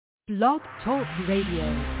Blog Talk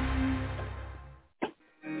Radio.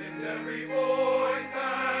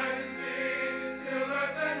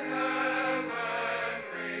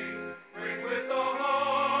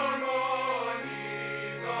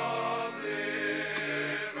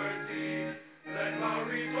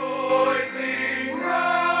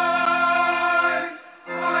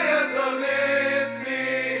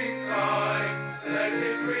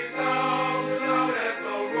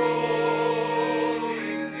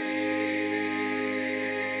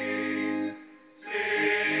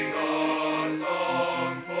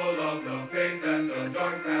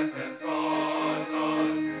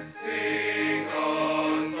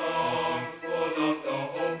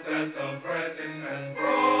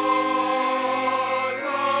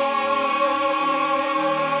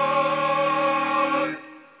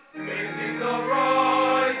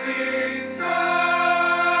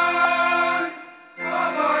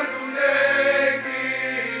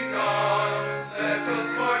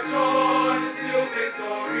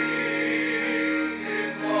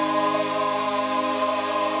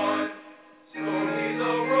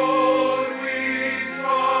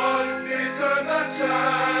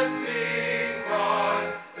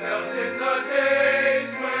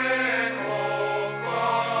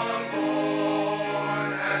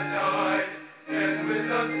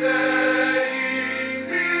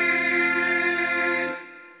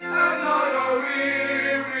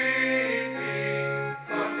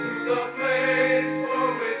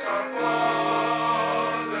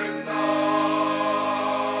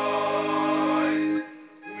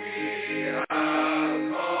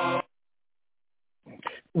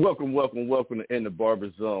 Welcome to In the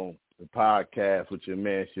Barber Zone, the podcast with your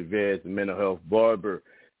man Chavez, the mental health barber.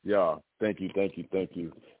 Y'all, thank you.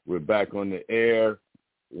 We're back on the air.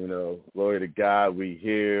 You know, glory to God, we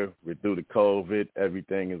here. We're through the COVID.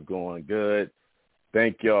 Everything is going good.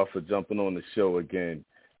 Thank y'all for jumping on the show again.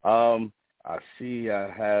 I see I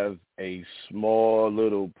have a small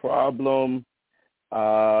little problem.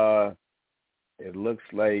 It looks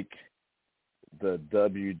like the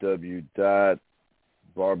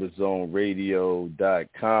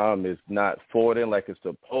www.barberzoneradio.com is not forwarding like it's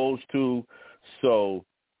supposed to, so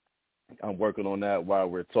I'm working on that while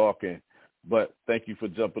we're talking. But thank you for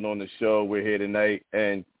jumping on the show. We're here tonight,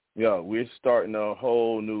 and we're starting a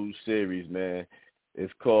whole new series, man.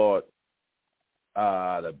 It's called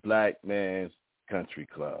the Black Man's Country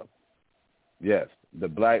Club. Yes, the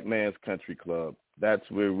Black Man's Country Club. That's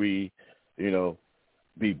where we,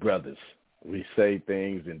 be brothers. We say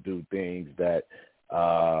things and do things that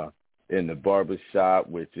in the barber shop,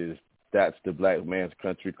 that's the Black Man's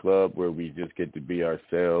Country Club, where we just get to be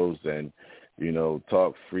ourselves and,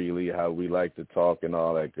 talk freely how we like to talk and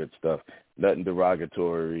all that good stuff. Nothing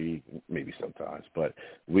derogatory, maybe sometimes, but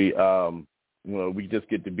we just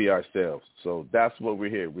get to be ourselves. So that's what we're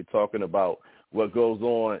here. We're talking about what goes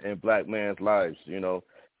on in Black man's lives. The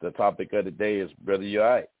topic of the day is, brother, you all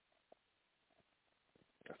right?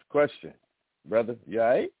 That's the question. Brother, you all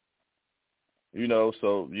right?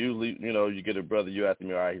 So usually, you get a brother, you ask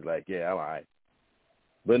me, all right? He's like, yeah, I'm all right.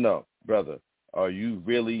 But no, brother, are you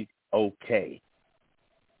really okay?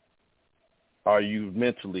 Are you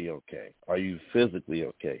mentally okay? Are you physically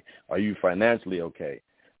okay? Are you financially okay?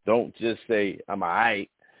 Don't just say, I'm all right,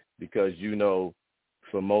 because,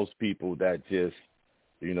 for most people that just,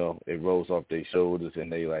 it rolls off their shoulders and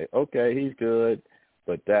they like, okay, he's good.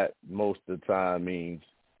 But that most of the time means,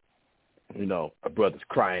 a brother's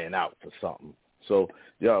crying out for something. So,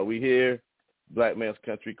 we here, Black Man's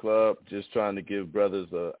Country Club, just trying to give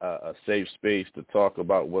brothers a safe space to talk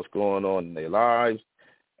about what's going on in their lives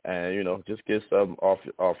and, just get something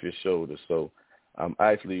off your shoulders. So I'm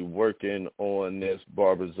actually working on this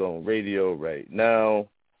Barber Zone Radio right now.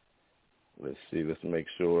 Let's see. Let's make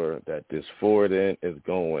sure that this forwarding is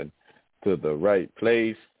going to the right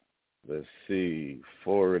place. Let's see.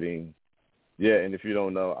 Forwarding. Yeah, and if you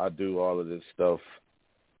don't know, I do all of this stuff,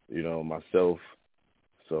 myself.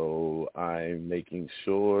 So I'm making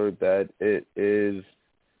sure that it is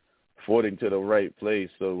forwarding to the right place.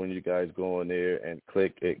 So when you guys go in there and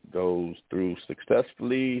click, it goes through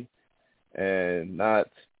successfully and not,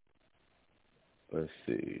 let's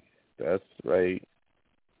see, that's right.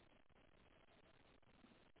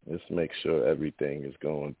 Let's make sure everything is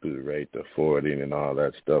going through right, the forwarding and all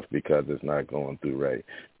that stuff, because it's not going through right.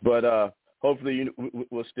 But hopefully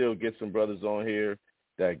we'll still get some brothers on here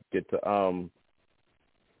that get to,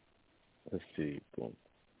 let's see, boom,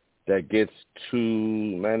 that gets to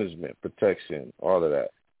management, protection, all of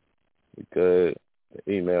that. We good.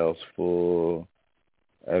 The email's full,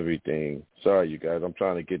 everything. Sorry, you guys. I'm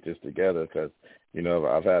trying to get this together because,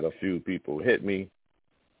 I've had a few people hit me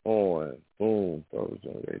on. Boom.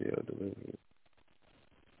 Television, radio, delivery.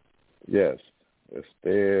 Yes, it's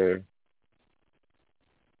there.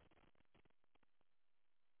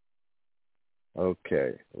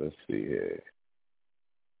 Okay, let's see here.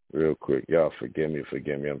 Real quick, y'all forgive me.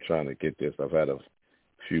 I'm trying to get this. I've had a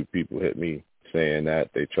few people hit me saying that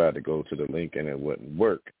they tried to go to the link and it wouldn't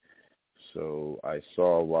work. So I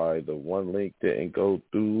saw why the one link didn't go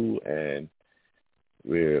through, and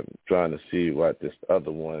we're trying to see what this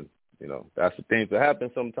other one, that's the things that happen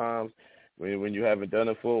sometimes when you haven't done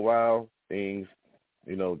it for a while. Things,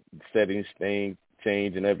 settings, things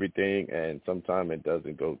change and everything, and sometimes it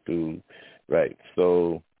doesn't go through right.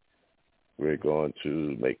 So we're going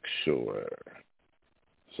to make sure.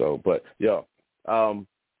 So, but,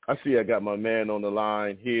 I see I got my man on the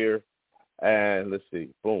line here. And let's see,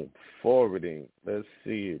 boom, forwarding. Let's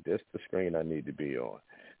see, that's the screen I need to be on.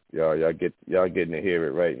 Y'all getting to hear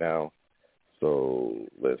it right now. So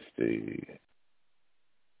let's see.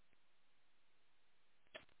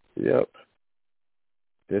 Yep.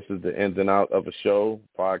 This is the ins and out of a show,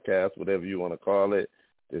 podcast, whatever you want to call it.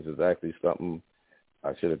 This is actually something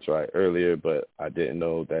I should have tried earlier, but I didn't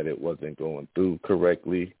know that it wasn't going through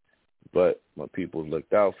correctly. But my people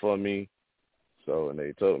looked out for me. So, and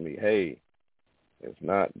they told me, hey, it's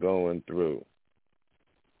not going through.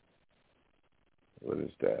 What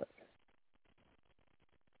is that?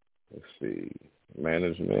 Let's see.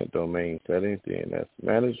 Management, domain settings, DNS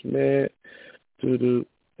management.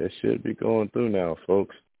 That should be going through now,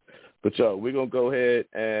 folks. But, y'all, we're going to go ahead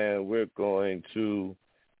and we're going to,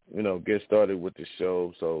 get started with the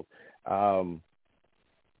show. So,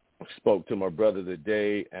 spoke to my brother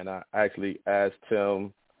today, and I actually asked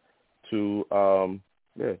him to,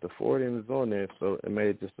 the forwarding is on there, so it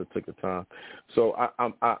may just have took a time. So I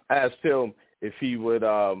asked him if he would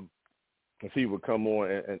come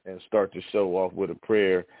on and start the show off with a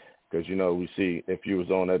prayer, because we see if you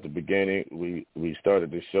was on at the beginning, we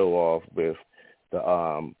started the show off with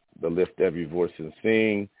the Lift Every Voice and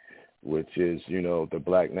Sing, which is the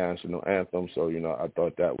Black National Anthem. So I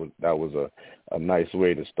thought that was a nice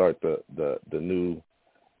way to start the new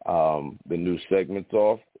segments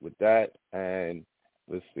off with that. And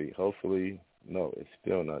let's see, hopefully, no, it's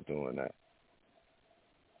still not doing that.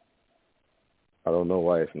 I don't know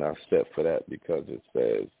why it's not set for that, because it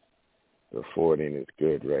says the forwarding is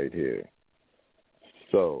good right here.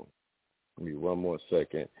 So give me one more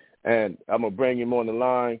second, and I'm gonna bring him on the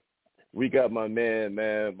line. We got my man,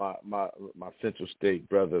 my Central State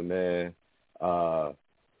brother, man, my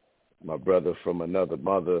brother from another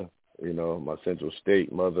mother, my Central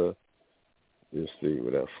State mother. Let's see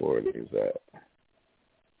where that forwarding is at.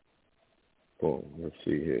 Boom, let's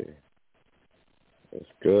see here. That's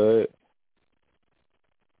good.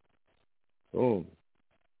 Boom.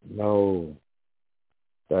 No,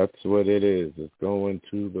 that's what it is. It's going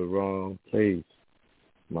to the wrong place.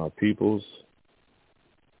 My peoples,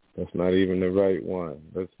 that's not even the right one.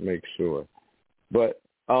 Let's make sure. But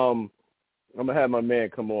I'm going to have my man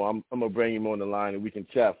come on. I'm going to bring him on the line, and we can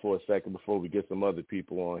chat for a second before we get some other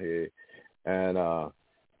people on here and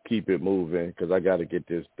keep it moving, because I got to get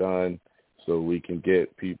this done so we can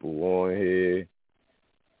get people on here.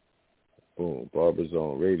 Boom, Barber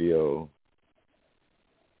Zone Radio.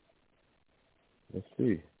 Let's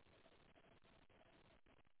see.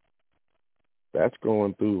 That's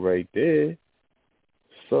going through right there.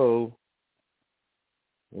 So,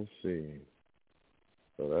 let's see.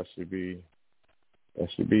 So that should be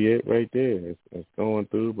it right there. It's going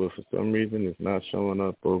through, but for some reason it's not showing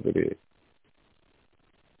up over there.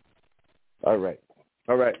 All right.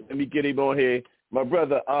 Let me get him on here. My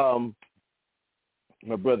brother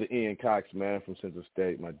Ian Cox, man, from Central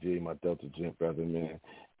State, my Delta Gent brother, man.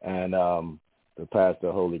 And the pastor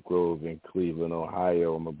of Holy Grove in Cleveland,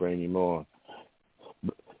 Ohio. I'm going to bring him on.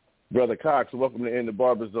 Brother Cox, welcome to In the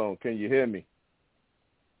Barber Zone. Can you hear me?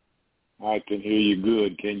 I can hear you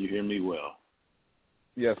good. Can you hear me well?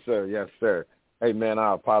 Yes, sir. Hey, man,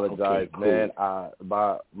 I apologize, okay, cool.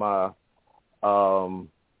 Man.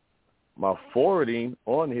 My forwarding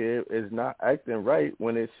on here is not acting right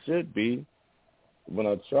when it should be. When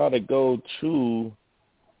I try to go to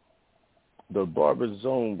the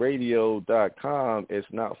barberzoneradio.com, it's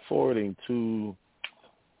not forwarding to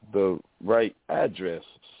the right address.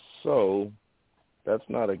 So that's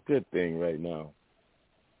not a good thing right now.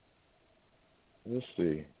 Let's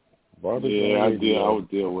see. I would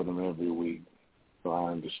deal with them every week, so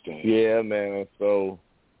I understand. Yeah, man. So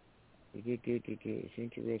it's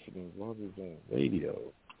interested in Barberzone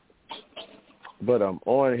Radio. But I'm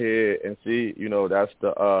on here and see, that's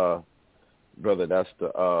the brother, that's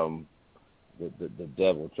the the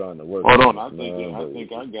devil trying to work. Hold on, I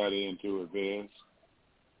think I got into it, Vince.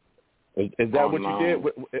 Is that what you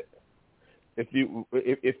did?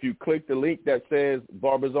 If you click the link that says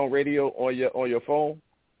Barber Zone Radio on your phone,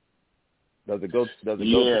 does it go to the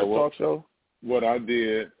talk show? What I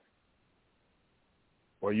did.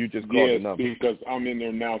 Or you just called the number? Yes, because I'm in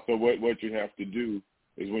there now. So what you have to do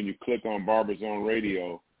is when you click on Barber Zone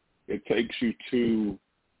Radio, it takes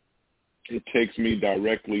me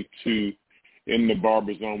directly to In the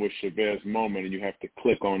Barber Zone with Chavez Moment, and you have to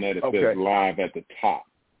click on that. It says live at the top.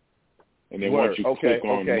 And then once you click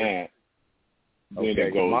on that, then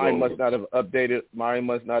it goes Mine over. must not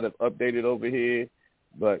have updated over here,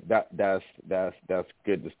 but that's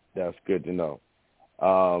good. That's good to know.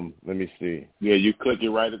 Let me see. Yeah, you click it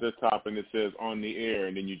right at the top, and it says on the air,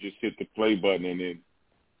 and then you just hit the play button, and then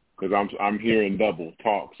because I'm hearing double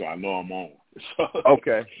talk, so I know I'm on.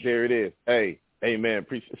 Okay, there it is. Hey, man,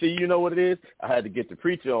 see, you know what it is? I had to get the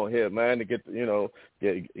preacher on here, man, to get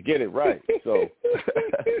get it right. So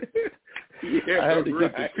I had to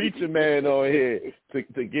get the preacher man on here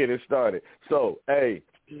to get it started. So, hey,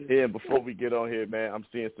 and before we get on here, man, I'm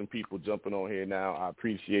seeing some people jumping on here now. I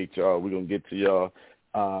appreciate y'all. We're going to get to y'all.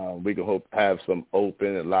 We can hope have some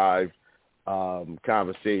open and live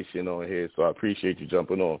conversation on here. So I appreciate you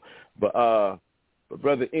jumping on. But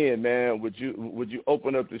Brother Ian, man, would you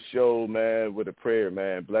open up the show, man, with a prayer,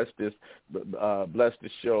 man? Bless the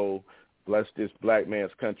show, bless this Black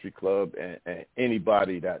Man's Country Club, and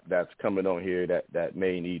anybody that's coming on here that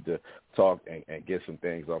may need to talk and get some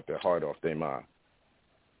things off their heart, off their mind.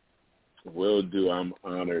 Will do. I'm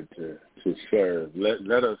honored to serve.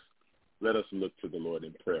 Let us look to the Lord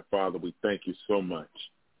in prayer. Father, we thank you so much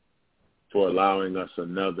for allowing us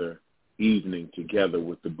another evening together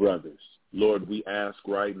with the brothers. Lord, we ask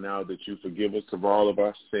right now that you forgive us of all of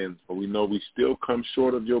our sins, for we know we still come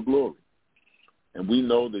short of your glory. And we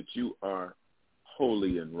know that you are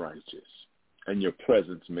holy and righteous, and your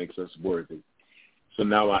presence makes us worthy. So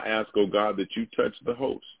now I ask, oh God, that you touch the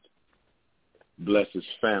host. Bless his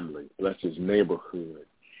family. Bless his neighborhood.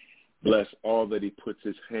 Bless all that he puts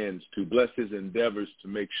his hands to. Bless his endeavors to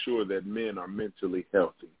make sure that men are mentally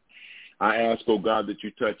healthy. I ask, oh God, that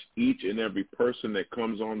you touch each and every person that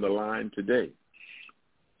comes on the line today.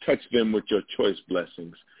 Touch them with your choice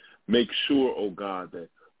blessings. Make sure, oh God, that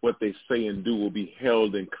what they say and do will be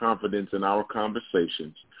held in confidence in our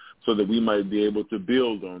conversations so that we might be able to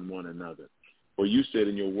build on one another. For you said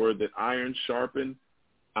in your word that iron sharpens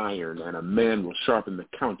iron, and a man will sharpen the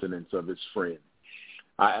countenance of his friend.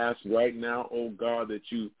 I ask right now, oh God, that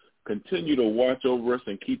you continue to watch over us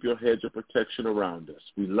and keep your hedge of protection around us.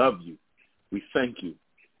 We love you. We thank you.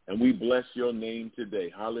 And we bless your name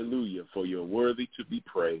today. Hallelujah, for you're worthy to be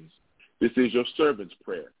praised. This is your servant's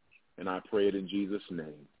prayer, and I pray it in Jesus'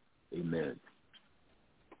 name. Amen.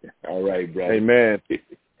 All right, brother. Amen.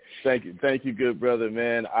 Thank you, good brother,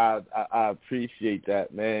 man. I appreciate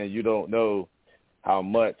that, man. You don't know how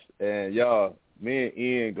much. And y'all, me and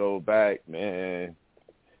Ian go back, man,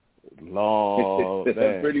 long,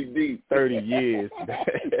 man, pretty deep. 30 years, man.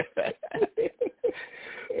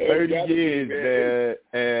 30 years, man.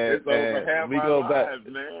 It's over half we our go lives,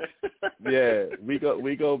 back, man. yeah,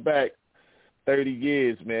 we go back 30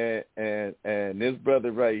 years, man, and this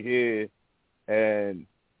brother right here, and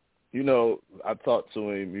you know, I talk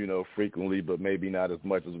to him, you know, frequently, but maybe not as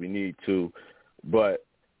much as we need to. But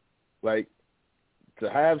like, to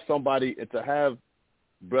have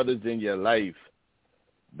brothers in your life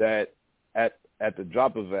that at the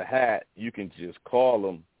drop of a hat you can just call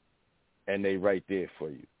them and they right there for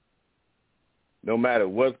you. No matter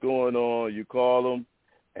what's going on, you call them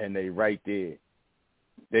and they right there.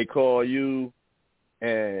 They call you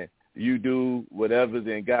and you do whatever's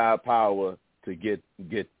in God's power to get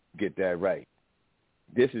that right.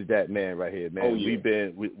 This is that man right here, man. Oh, yeah.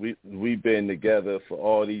 We've been together for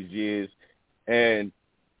all these years, and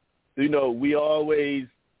you know we always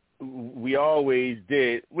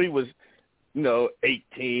did. We was, you know,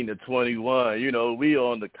 18 to 21. You know, we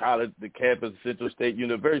on the campus of Central State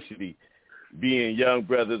University, being young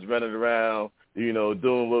brothers running around, you know,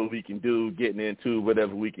 doing what we can do, getting into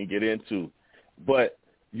whatever we can get into. But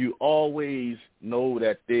you always know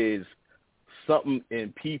that there's something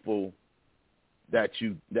in people that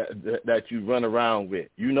you run around with.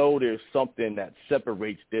 You know, there's something that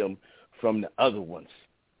separates them from the other ones.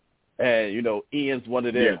 And, you know, Ian's one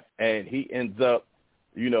of them. Yeah. And he ends up,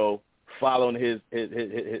 you know, following his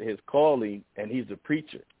calling, and he's a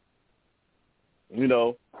preacher. You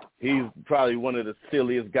know, he's probably one of the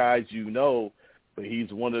silliest guys you know, but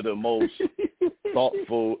he's one of the most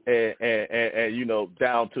thoughtful and you know,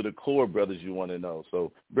 down to the core brothers you want to know.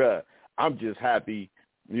 So, bruh, I'm just happy,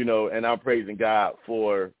 and I'm praising God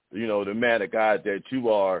for, the man of God that you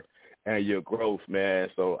are and your growth, man.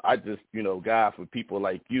 So I just, God, for people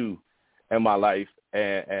like you in my life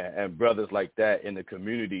and brothers like that in the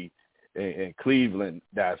community in Cleveland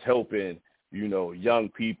that's helping, young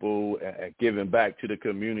people and giving back to the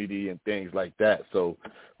community and things like that. So,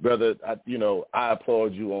 brother, I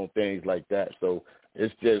applaud you on things like that. So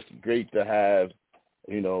it's just great to have,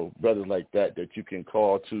 brothers like that you can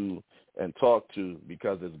call to and talk to,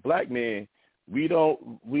 because as black men, we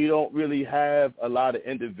don't really have a lot of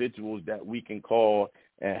individuals that we can call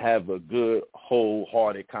and have a good,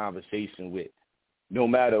 wholehearted conversation with. No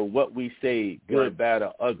matter what we say, good, bad,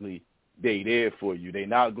 or ugly, they there for you. They're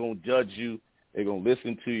not going to judge you. They're going to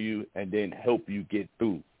listen to you and then help you get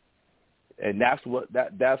through. And that's what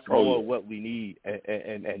what we need.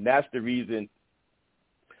 And that's the reason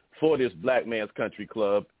for this Black Man's Country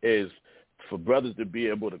Club, is for brothers to be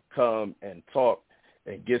able to come and talk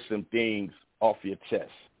and get some things off your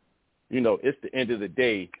chest. It's the end of the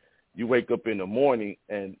day. You wake up in the morning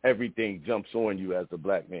and everything jumps on you as a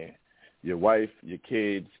black man. Your wife, your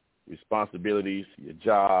kids, responsibilities, your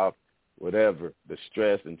job, whatever, the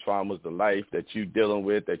stress and traumas of life that you're dealing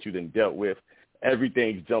with, that you done dealt with,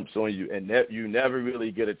 everything jumps on you, and you never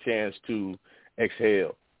really get a chance to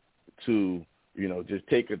exhale, to, just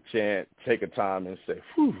take a time and say,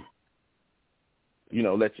 whew,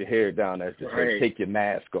 let your hair down, as they say, take your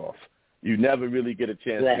mask off. You never really get a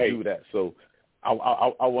chance to do that. So I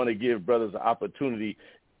want to give brothers an opportunity,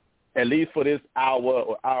 at least for this hour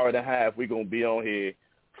or hour and a half, we're going to be on here,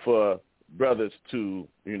 for brothers to,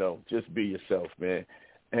 just be yourself, man.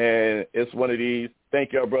 And it's one of these.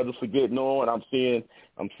 Thank y'all, brothers, for getting on. I'm seeing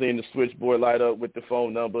the switchboard light up with the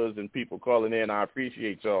phone numbers and people calling in. I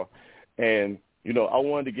appreciate y'all. And, I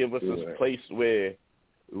wanted to give us a place where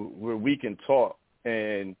we can talk.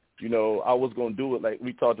 And, I was going to do it like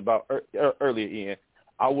we talked about earlier, Ian.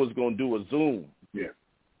 I was going to do a Zoom. Yeah.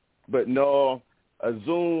 But no, a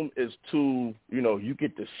Zoom is too, you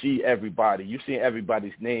get to see everybody. You see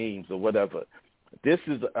everybody's names or whatever. This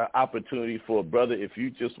is an opportunity for a brother, if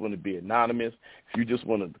you just want to be anonymous, if you just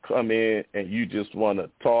want to come in and you just want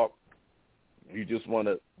to talk, you just want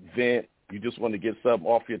to vent, you just want to get something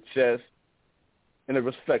off your chest in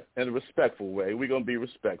a respectful way. We're going to be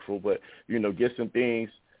respectful, but, get some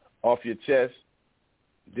things off your chest.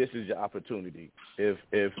 This is your opportunity. If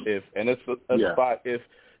and it's a spot, if,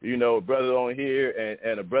 a brother on here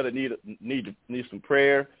and a brother need some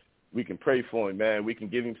prayer, we can pray for him, man. We can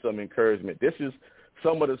give him some encouragement. This is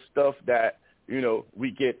some of the stuff that,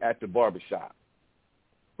 we get at the barbershop,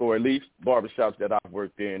 or at least barbershops that I've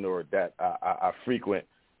worked in or that I frequent.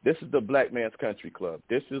 This is the Black Man's Country Club.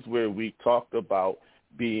 This is where we talked about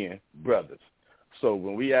being brothers. So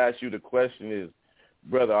when we ask you, the question is,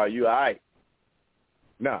 brother, are you all right?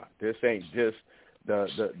 Nah, this ain't just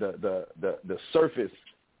the surface.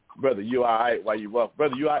 Brother, you all right while you up?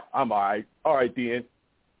 Brother, you all right? I'm all right. All right, then.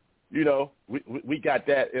 We got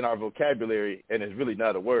that in our vocabulary, and it's really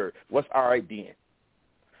not a word. What's all right, then?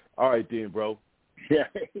 All right, then, bro. Yeah.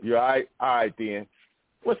 You all right? All right, then.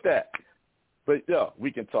 What's that? But,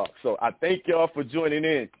 we can talk. So I thank y'all for joining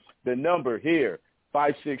in. The number here,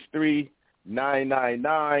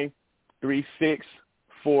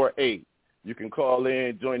 563-999-3648. You can call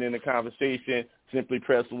in, join in the conversation. Simply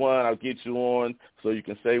press 1. I'll get you on so you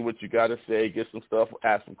can say what you got to say, get some stuff,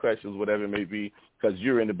 ask some questions, whatever it may be, because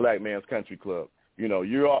you're in the Black Man's Country Club.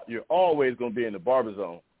 You're always going to be in the barber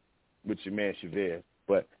zone with your man Chavez.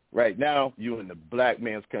 But right now, you're in the Black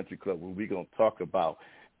Man's Country Club, where we're going to talk about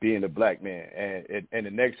being a black man. And in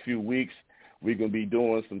the next few weeks, we're going to be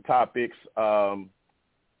doing some topics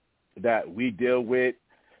that we deal with.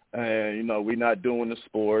 And, we're not doing the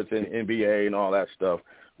sports and NBA and all that stuff.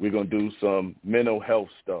 We're going to do some mental health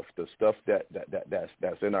stuff, the stuff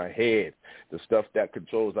that's in our head, the stuff that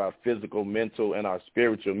controls our physical, mental, and our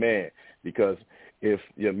spiritual man. Because if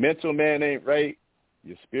your mental man ain't right,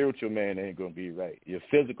 your spiritual man ain't going to be right. Your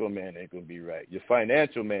physical man ain't going to be right. Your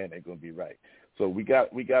financial man ain't going to be right. So we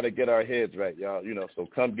got to get our heads right, y'all. So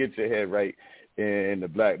come get your head right in the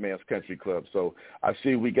Black Man's Country Club. So I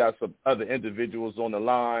see we got some other individuals on the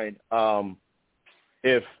line.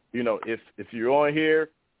 If you're on here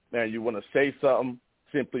and you want to say something,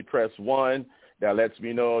 simply press 1. That lets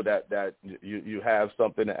me know that you have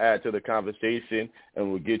something to add to the conversation, and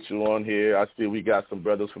we'll get you on here. I see we got some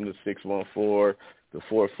brothers from the 614, the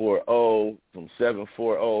 440, some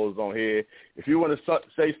 740s on here. If you want to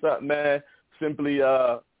say something, man, simply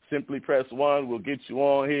press 1. We'll get you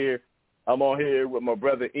on here. I'm on here with my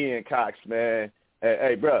brother Ian Cox, man.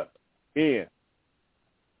 Hey, bro, Ian.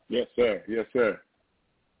 Yes, sir. Yes, sir.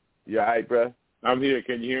 You all right, bro? I'm here.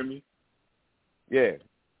 Can you hear me? Yeah.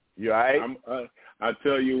 You all right? I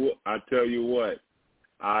tell you what.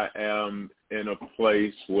 I am in a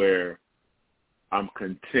place where I'm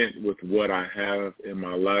content with what I have in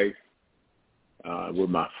my life, with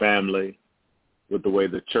my family, with the way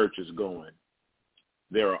the church is going.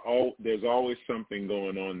 There's always something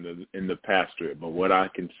going on in the pastorate, but what I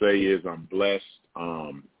can say is I'm blessed.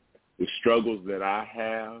 The struggles that I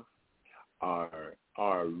have are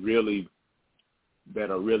really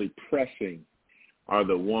pressing are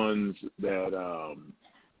the ones that are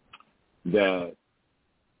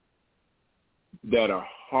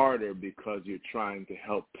harder because you're trying to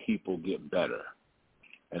help people get better.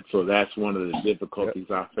 And so that's one of the difficulties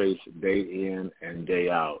I face day in and day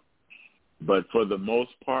out. But for the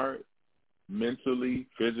most part, mentally,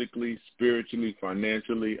 physically, spiritually,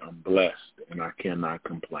 financially, I'm blessed, and I cannot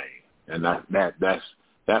complain. And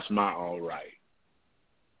that's my all right.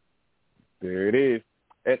 There it is.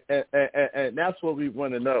 And that's what we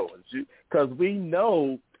want to know, because we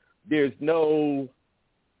know there's no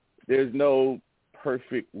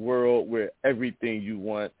perfect world where everything you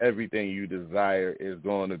want, everything you desire is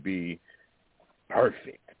going to be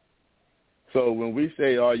perfect. So when we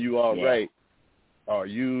say, are you all right, are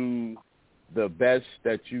you the best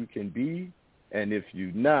that you can be? And if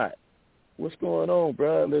you're not, what's going on,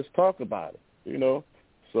 bro? Let's talk about it,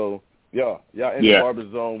 So, y'all in the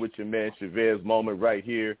Barber Zone with your man Chavez Moment right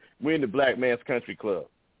here. We're in the Black Man's Country Club.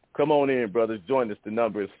 Come on in, brothers. Join us. The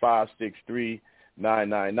number is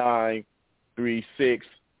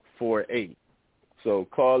 563-999-3648. So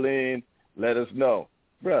call in. Let us know.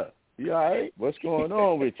 Bruh, you all right? What's going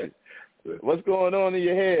on with you? What's going on in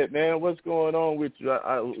your head, man? What's going on with you?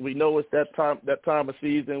 We know it's that time of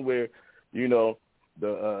season where,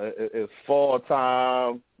 it's fall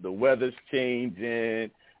time, the weather's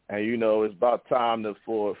changing, and it's about time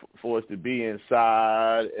for us to be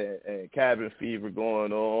inside, and cabin fever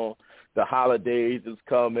going on. The holidays is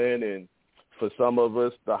coming, and for some of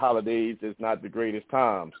us, the holidays is not the greatest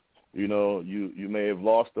times. You may have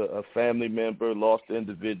lost a family member, lost an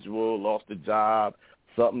individual, lost a job.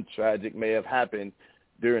 Something tragic may have happened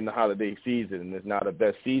during the holiday season, and it's not the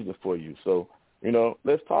best season for you. So,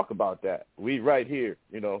 let's talk about that. We right here,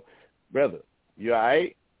 brother, you all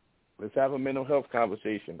right? Let's have a mental health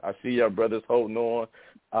conversation. I see y'all brothers holding on,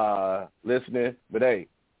 listening, but hey,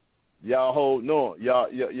 y'all holding on. Y'all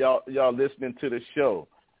listening to the show.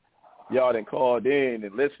 Y'all done called in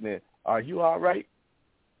and listening. Are you all right?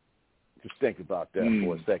 Just think about that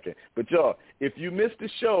for a second. But y'all, if you missed the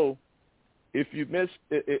show, if you missed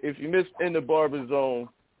In the Barber Zone,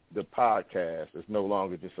 the podcast is no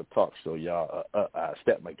longer just a talk show, y'all. I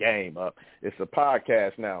stepped my game up. It's a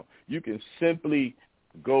podcast now. You can simply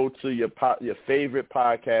go to your favorite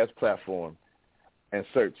podcast platform and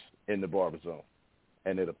search In the Barber Zone,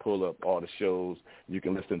 and it'll pull up all the shows. You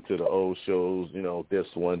can listen to the old shows,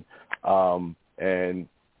 this one. And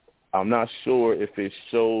I'm not sure if it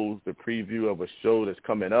shows the preview of a show that's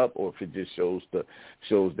coming up or if it just shows the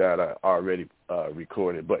shows that are already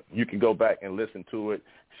recorded. But you can go back and listen to it,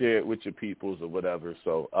 share it with your peoples or whatever.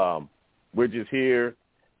 So we're just here,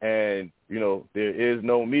 and, there is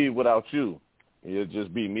no me without you. It'll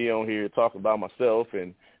just be me on here talking about myself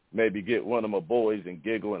and maybe get one of my boys and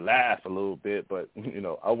giggle and laugh a little bit. But,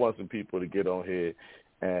 I want some people to get on here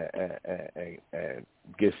and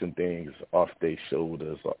get some things off their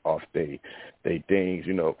shoulders or off their things,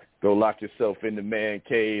 Go lock yourself in the man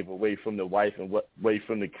cave, away from the wife and away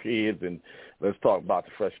from the kids, and let's talk about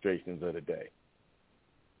the frustrations of the day.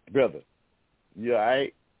 Brother, you all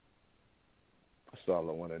right? That's all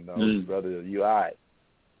I want to know. Brother, you all right?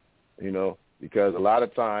 Because a lot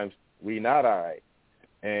of times we not all right.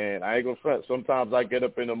 And I ain't going to front. Sometimes I get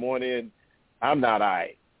up in the morning, I'm not all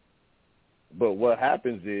right. But what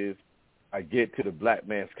happens is I get to the Black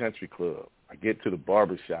Man's Country Club. I get to the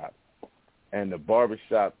barbershop, and the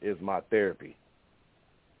barbershop is my therapy.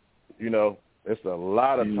 It's a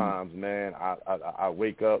lot of times, man, I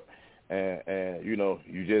wake up and you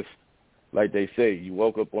just, like they say, you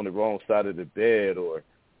woke up on the wrong side of the bed, or,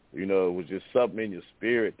 it was just something in your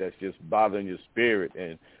spirit that's just bothering your spirit,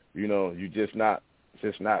 and, you just not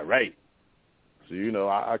right. So,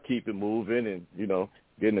 I keep it moving and,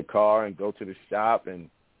 get in the car and go to the shop and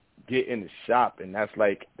get in the shop. And that's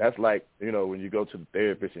like, when you go to the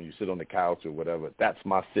therapist and you sit on the couch or whatever, that's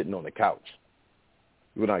my sitting on the couch.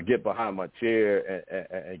 When I get behind my chair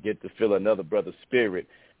and get to feel another brother's spirit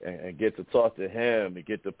and get to talk to him and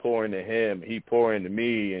get to pour into him, he pour into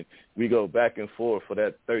me, and we go back and forth for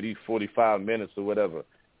that 30, 45 minutes or whatever,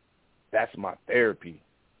 that's my therapy.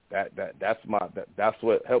 That's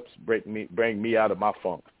what helps bring me out of my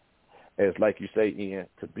funk. as like you say, Ian,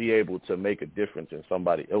 to be able to make a difference in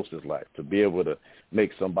somebody else's life, to be able to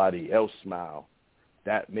make somebody else smile,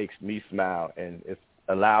 that makes me smile, and it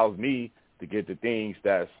allows me to get the things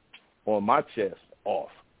that's on my chest off.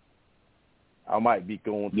 I might be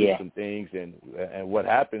going through some things, and what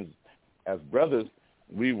happens as brothers,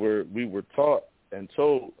 we were taught and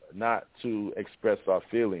told not to express our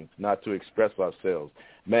feelings, not to express ourselves.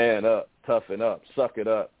 Man up, toughen up, suck it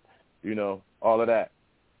up, all of that.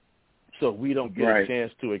 So we don't get a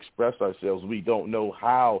chance to express ourselves. We don't know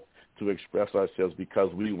how to express ourselves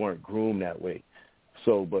because we weren't groomed that way.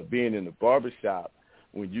 So, but being in the barbershop,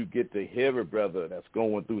 when you get to hear a brother that's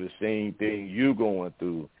going through the same thing you going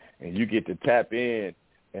through, and you get to tap in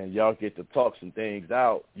and y'all get to talk some things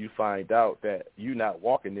out, you find out that you're not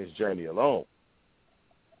walking this journey alone.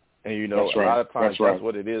 And, a lot of times that's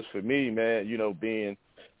what it is for me, man, being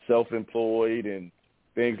self-employed and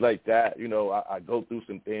things like that. I go through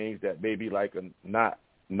some things that maybe like a not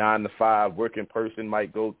 9-to-5 working person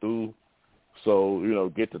might go through.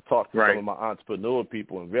 So, get to talk to some of my entrepreneur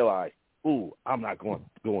people and realize, ooh, I'm not going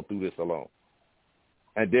through this alone.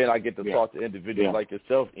 And then I get to talk to individuals like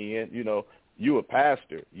yourself, Ian. You a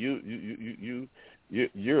pastor. You're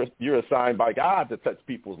assigned by God to touch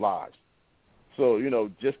people's lives. So,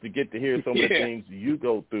 just to get to hear some of the things you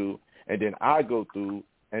go through, and then I go through,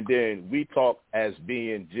 and then we talk as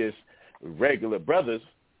being just regular brothers,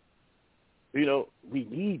 we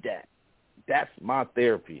need that. That's my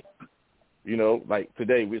therapy. Like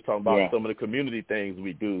today we were talking about some of the community things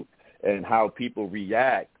we do and how people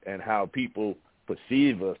react and how people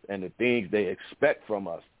perceive us and the things they expect from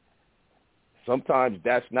us. Sometimes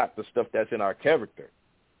that's not the stuff that's in our character.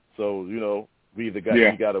 So, we either got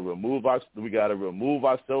we got to remove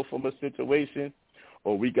ourselves from a situation,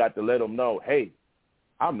 or we got to let them know, hey,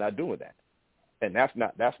 I'm not doing that, and that's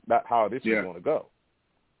not how this is going to go.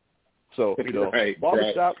 So,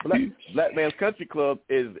 barbershop, Black Man's Country Club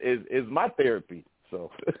is my therapy.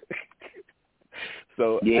 So,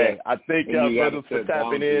 hey, I thank y'all brothers for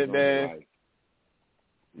tapping in, man.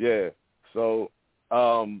 Yeah. So,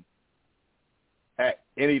 at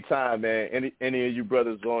any time, man, any of you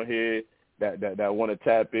brothers on here that want to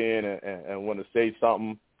tap in and want to say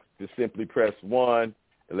something, just simply press 1.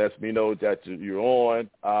 It lets me know that you're on.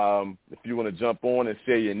 If you want to jump on and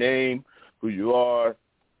say your name, who you are,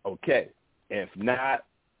 okay. If not,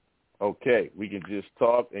 okay. We can just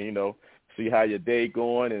talk and, see how your day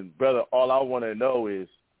going. And, brother, all I want to know is,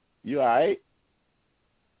 you all right?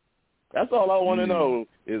 That's all I want to know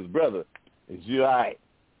is, brother, is you all right?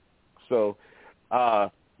 So,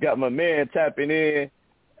 got my man tapping in.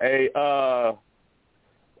 Hey,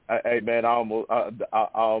 man, I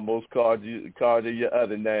almost called you your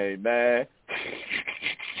other name, man.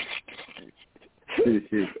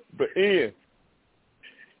 But Ian,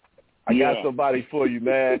 I got somebody for you,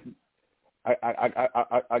 man.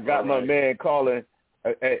 I got my man calling,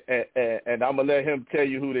 and I'm gonna let him tell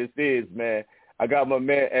you who this is, man. I got my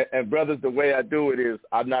man, and brothers, the way I do it is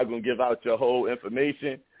I'm not gonna give out your whole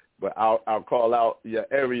information, but I'll call out your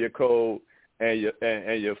area code and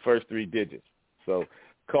your first 3 digits. So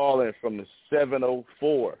calling from the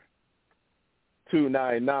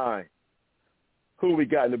 704-299. Who we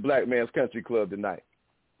got in the Black Man's Country Club tonight?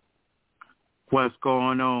 What's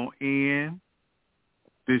going on, Ian?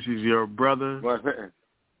 This is your brother,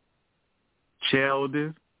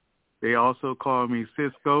 Sheldon. They also call me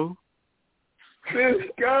Cisco.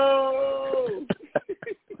 Cisco!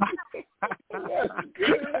 That's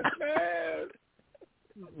good, man.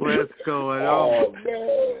 What's going on?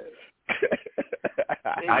 Man.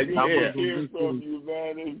 It's good to hear from you,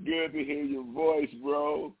 man. It's good to hear your voice,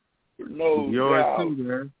 bro. Yours too,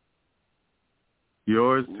 man.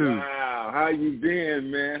 Yours too. Wow. How you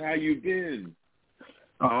been, man? How you been?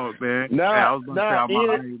 Oh, man. I was going to say I'm all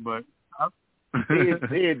right, but...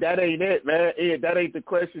 Ed, that ain't it, man. Ed, that ain't the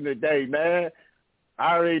question today, man.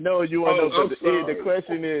 I already know you want to know, but Ed, the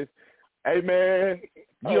question is, hey, man,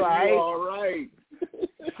 you all right?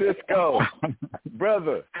 Cisco,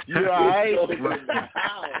 brother, you all right?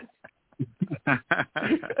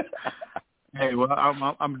 Hey,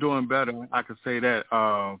 well, I'm doing better. I could say that.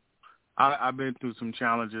 I've been through some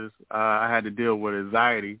challenges. I had to deal with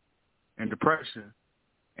anxiety and depression,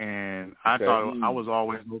 and I thought I was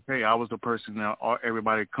always okay. I was the person that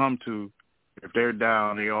everybody come to if they're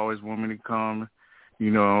down. They always want me to come,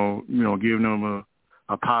 give them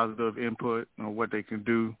a positive input on what they can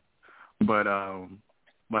do. But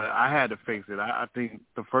I had to face it. I think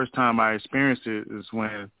the first time I experienced it is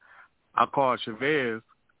when I called Chavez.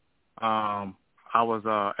 I was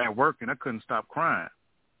at work and I couldn't stop crying.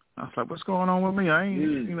 I was like, what's going on with me? I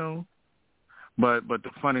ain't, But the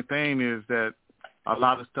funny thing is that a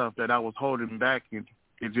lot of stuff that I was holding back, it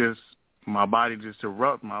just, my body just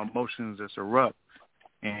erupt, my emotions just erupt.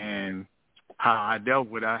 And how I dealt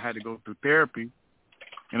with it, I had to go through therapy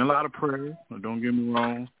and a lot of prayer, don't get me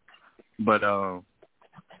wrong. But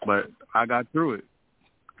I got through it.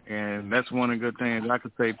 And that's one of the good things I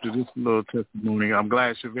could say through this little testimony. I'm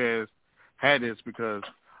glad Chavez had this, because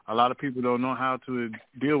a lot of people don't know how to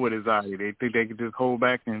deal with anxiety. They think they can just hold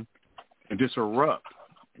back and just erupt.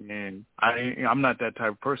 And I'm not that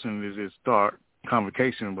type of person to just start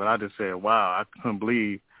convocation, but I just said, wow, I couldn't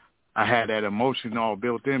believe I had that emotion all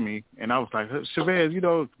built in me. And I was like, Chavez,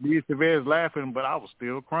 me Chavez laughing, but I was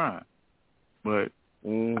still crying. But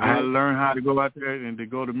I had to learn how to go out there and to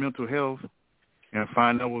go to mental health and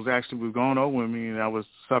find out what was going on with me, and I was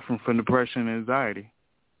suffering from depression and anxiety.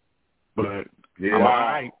 But yeah, I'm all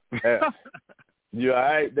right. You all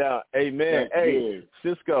right now? Amen. That's hey, good.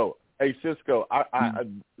 Cisco. I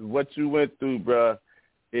what you went through, bruh,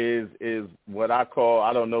 is what I call,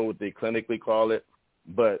 I don't know what they clinically call it,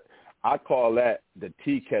 but I call that the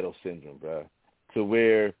tea kettle syndrome, bruh, to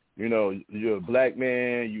where, you're a black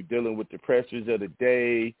man, you're dealing with the pressures of the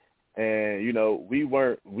day, and, we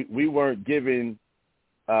weren't given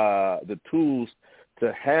the tools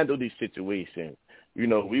to handle these situations.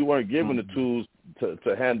 We weren't given the tools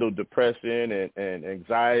to handle depression and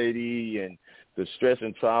anxiety and the stress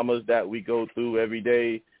and traumas that we go through every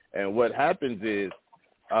day. And what happens is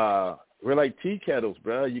we're like tea kettles,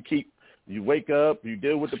 bro. You wake up, you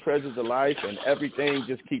deal with the pressures of life, and everything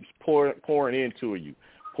just keeps pouring into you,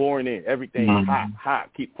 pouring in. Everything hot,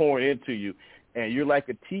 keep pouring into you. And you're like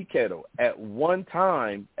a tea kettle. At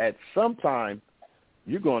some time,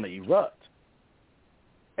 you're going to erupt.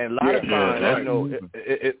 And a lot of times,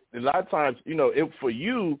 a lot of times, for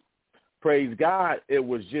you, praise God, it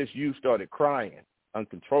was just you started crying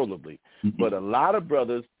uncontrollably. But a lot of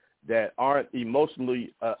brothers that aren't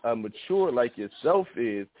emotionally mature like yourself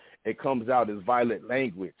is, it comes out as violent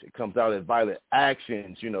language. It comes out as violent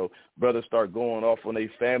actions. Brothers start going off on their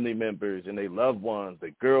family members and their loved ones,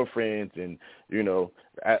 their girlfriends, and,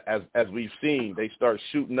 as we've seen, they start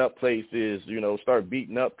shooting up places, start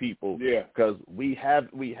beating up people. Yeah. Because we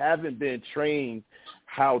haven't been trained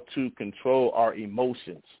how to control our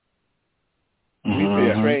emotions. We've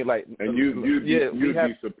been trained and you'd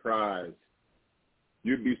be surprised.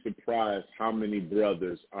 You'd be surprised how many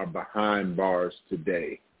brothers are behind bars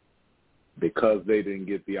today because they didn't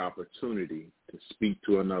get the opportunity to speak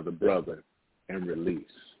to another brother and release.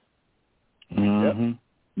 Yep.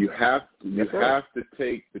 You have to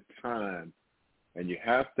take the time, and you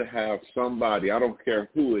have to have somebody, I don't care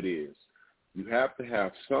who it is, you have to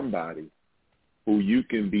have somebody who you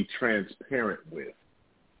can be transparent with,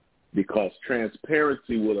 because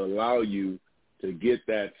transparency will allow you to get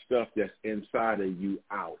that stuff that's inside of you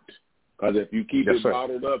out. Because if you keep it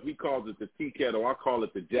bottled up, he calls it the tea kettle, I call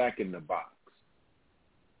it the jack in the box.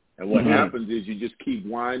 And what happens is you just keep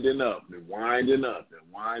winding up and winding up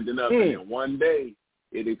and winding up, and then one day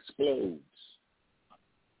it explodes.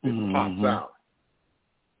 It pops out.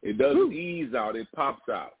 It doesn't ease out, it pops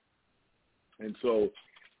out. And so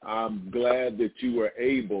I'm glad that you were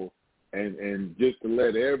able, and just to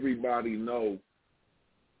let everybody know,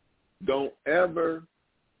 don't ever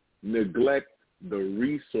neglect the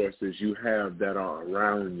resources you have that are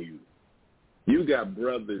around you. You got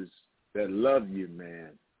brothers that love you, man,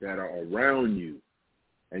 that are around you,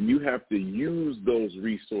 and you have to use those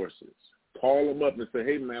resources. Call them up and say,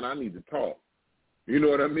 hey, man, I need to talk. You know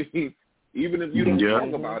what I mean? Even if you don't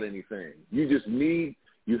talk about anything,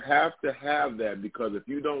 you have to have that, because if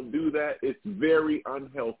you don't do that, it's very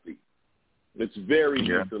unhealthy. It's very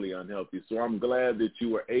mentally unhealthy. So I'm glad that you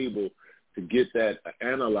were able to get that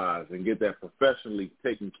analyzed and get that professionally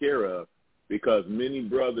taken care of, because many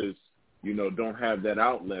brothers, don't have that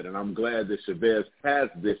outlet. And I'm glad that Chavez has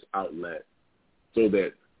this outlet so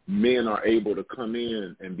that men are able to come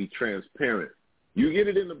in and be transparent. You get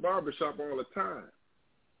it in the barbershop all the time,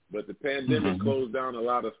 but the pandemic closed down a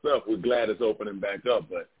lot of stuff. We're glad it's opening back up.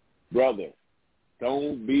 But, brother,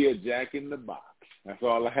 don't be a jack in the box. That's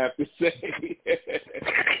all I have to say.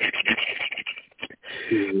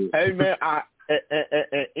 Hey, man,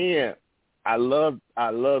 Ian, I love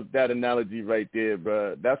that analogy right there,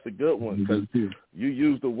 bro. That's a good one, because you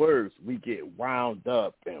use the words, we get wound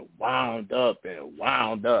up and wound up and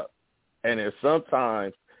wound up. And then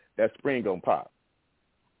sometimes that spring gonna pop.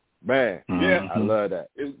 Man, I love that.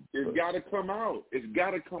 It's got to come out. It's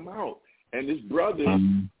got to come out. And there's brothers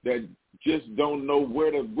that just don't know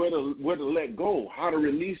where to let go, how to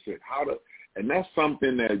release it, and that's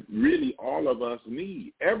something that really all of us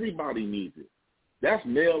need. Everybody needs it. That's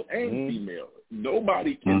male and female.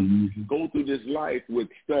 Nobody can go through this life with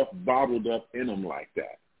stuff bottled up in them like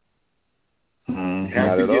that. You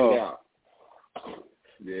have to get it out.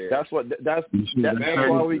 Yeah. That's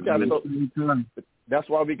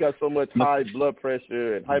why we got so much high blood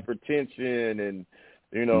pressure and hypertension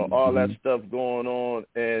and all that stuff going on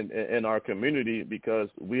in our community, because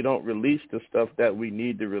we don't release the stuff that we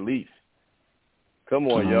need to release. Come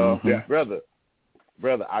on, y'all. Yeah.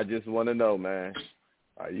 Brother, I just want to know, man,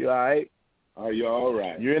 are you all right? Are you all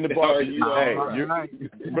right? You're in the bar.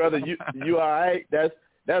 Brother, you all right?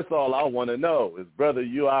 That's all I want to know is, brother,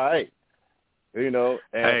 you all right?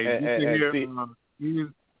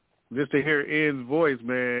 Just to hear Ed's voice,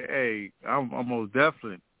 man. Hey, I'm most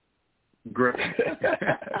definitely great.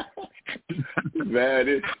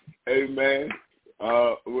 Man,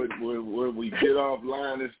 when we get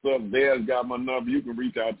offline and stuff, Dad's got my number. You can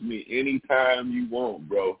reach out to me anytime you want,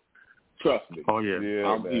 bro. Trust me. Oh yeah,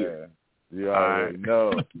 I'm man. here. You already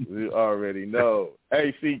know. You already know.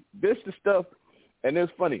 Hey, see, this the stuff, and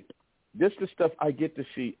it's funny. This the stuff I get to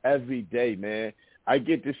see every day, man. I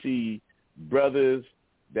get to see brothers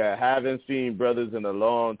that haven't seen brothers in a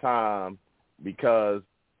long time because,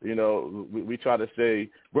 we try to say,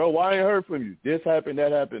 bro, why I ain't heard from you? This happened,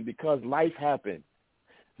 that happened, because life happened.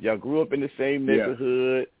 Y'all grew up in the same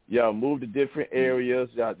neighborhood. Y'all moved to different areas.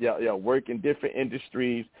 Y'all work in different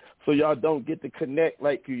industries. So y'all don't get to connect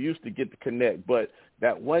like you used to get to connect. But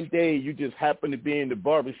that one day you just happen to be in the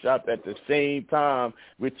barbershop at the same time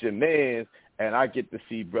with your mans, and I get to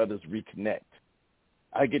see brothers reconnect.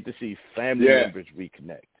 I get to see family members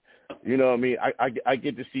reconnect. You know what I mean? I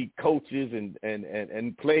get to see coaches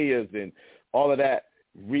and players and all of that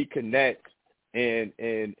reconnect in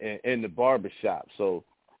the barbershop. So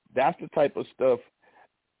that's the type of stuff.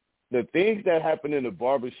 The things that happen in the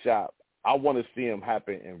barbershop, I want to see them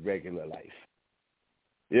happen in regular life.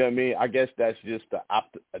 You know what I mean? I guess that's just the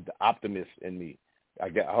optimist in me. I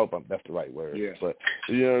hope that's the right word. Yeah. But,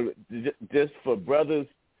 just for brothers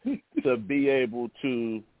to be able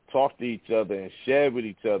to talk to each other and share with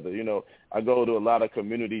each other. I go to a lot of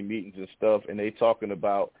community meetings and stuff, and they talking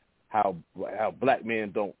about how black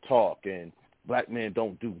men don't talk and black men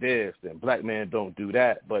don't do this and black men don't do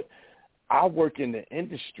that. But I work in the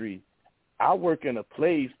industry. I work in a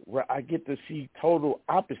place where I get to see total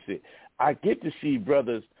opposite. I get to see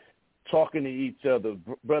brothers talking to each other,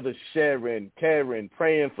 brothers sharing, caring,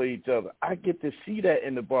 praying for each other. I get to see that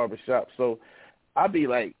in the barbershop. So I be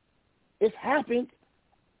like, it's happened,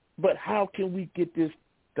 but how can we get this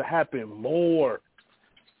to happen more?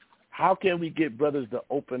 How can we get brothers to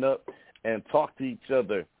open up and talk to each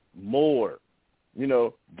other more?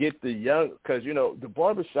 Get the young, because, the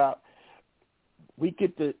barbershop, we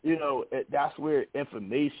get to, that's where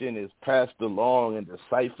information is passed along and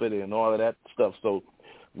deciphered and all of that stuff. So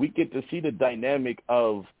we get to see the dynamic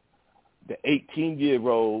of the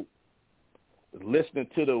 18-year-old listening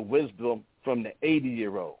to the wisdom from the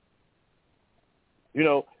 80-year-old.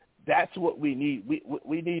 That's what we need.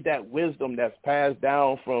 We need that wisdom that's passed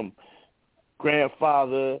down from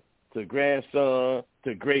grandfather to grandson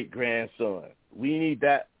to great-grandson. We need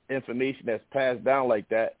that information that's passed down like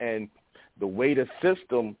that. And the way the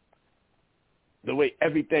system, the way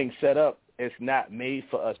everything's set up, it's not made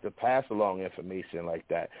for us to pass along information like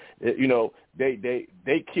that.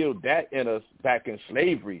 They killed that in us back in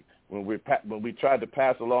slavery when we tried to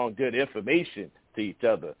pass along good information to each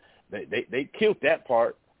other. They killed that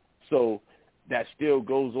part, so that still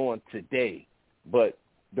goes on today. But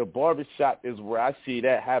the barbershop is where I see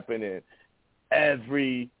that happening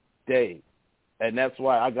every day. And that's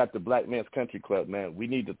why I got the Black Man's Country Club, man. We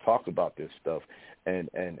need to talk about this stuff and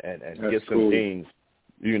get some things,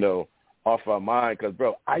 off our mind. Because,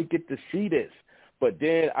 bro, I get to see this. But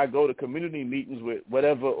then I go to community meetings with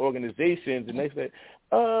whatever organizations, and they say,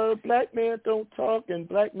 black men don't talk, and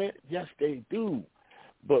black men, yes, they do.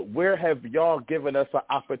 But where have y'all given us an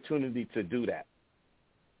opportunity to do that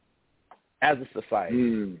as a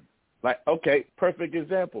society? Like, okay, perfect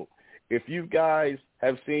example. If you guys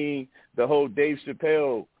have seen the whole Dave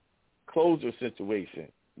Chappelle closer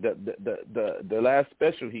situation, the last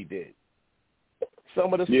special he did,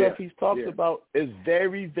 some of the stuff he's talked about is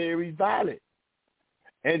very, very valid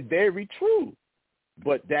and very true.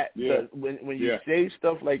 But when you say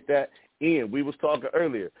stuff like that, Ian, we was talking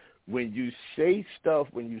earlier, when you say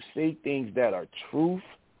things that are truth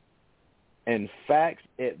and facts,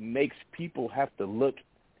 it makes people have to look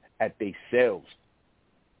at themselves.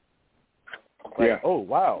 Oh,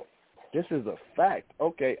 wow, this is a fact.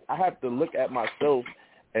 Okay, I have to look at myself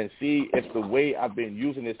and see if the way I've been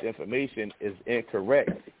using this information is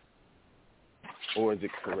incorrect or is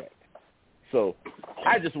it correct. So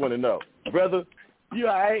I just want to know, brother, you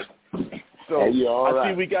all right? So you all right?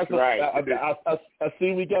 I see we got some. Right. I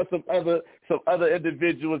see we got some other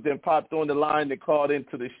individuals that popped on the line that called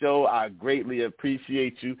into the show. I greatly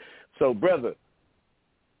appreciate you. So, brother,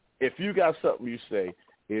 if you got something you say,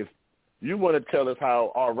 if you want to tell us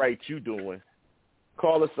how all right you doing,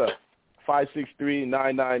 call us up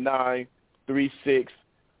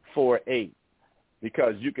 563-999-3648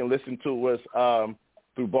 because you can listen to us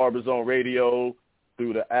through Barber Zone Radio,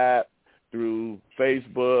 through the app, through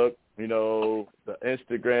Facebook, the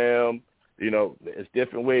Instagram, there's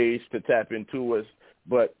different ways to tap into us.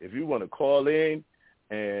 But if you want to call in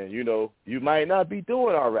and, you might not be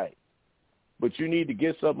doing all right, but you need to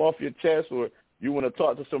get something off your chest or you want to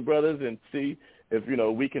talk to some brothers and see if,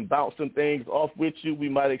 we can bounce some things off with you. We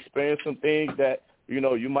might experience some things that,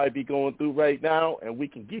 you might be going through right now and we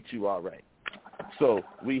can get you all right. So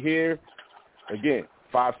we here, again,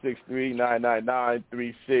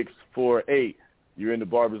 563-999-3648. You're in the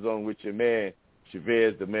Barber Zone with your man,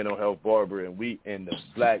 Chavez, the mental health barber, and we in the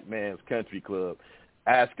Black Man's Country Club,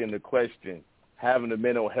 asking the question, having a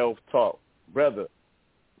mental health talk. Brother,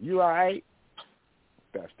 you all right?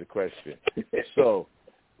 That's the question. So,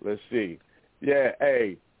 let's see. Yeah,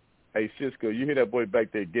 hey, Cisco, you hear that boy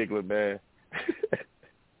back there giggling, man?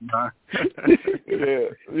 Yeah. Hey,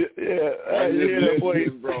 you hear that boy,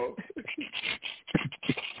 bro?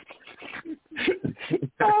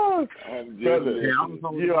 Oh, brother,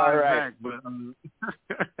 you all right? Back, but,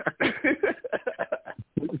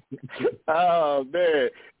 oh man,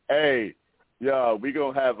 hey, y'all, we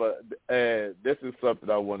gonna have this is something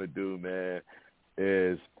I want to do, man.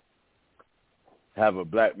 Is have a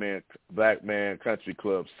Black Man Country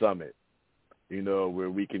Club Summit,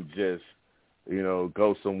 where we can just,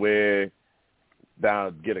 go somewhere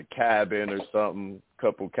down, get a cabin or something,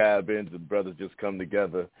 couple cabins, and brothers just come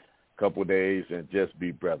together couple days and just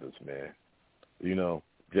be brothers, man.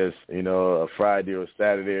 Just a Friday or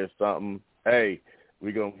Saturday or something. Hey,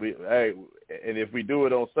 and if we do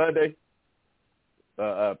it on Sunday,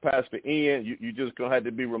 Pastor Ian, you just gonna have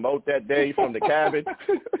to be remote that day from the cabin.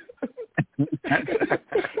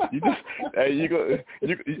 you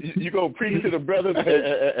go preach to the brothers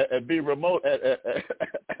and be remote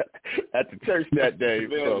at the church that day.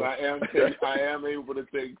 Bill, I am able to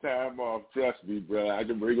take time off. Trust me, brother. I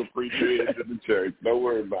can bring a preacher into the church. Don't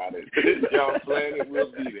worry about it. Y'all plan it,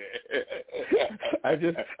 we'll be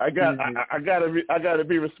there. I gotta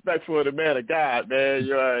be respectful of the man of God, man.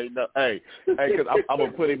 You already know. Hey, because I'm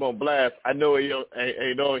gonna put him on blast. I know he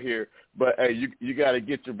ain't on here. But, hey, you got to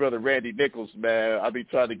get your brother Randy Nichols, man. I'll be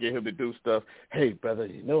trying to get him to do stuff. Hey, brother,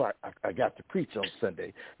 I got to preach on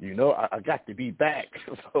Sunday. I got to be back.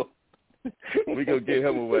 So we going to get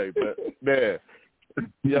him away. But, man,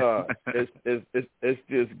 yeah, it's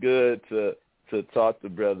just good to talk to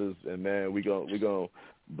brothers. And, man, we gonna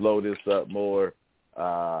blow this up more.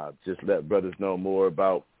 Just let brothers know more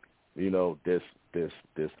about, this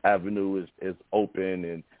avenue is open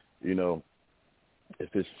and, if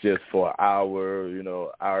it's just for an hour,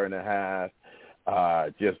 hour and a half,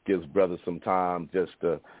 just gives brothers some time just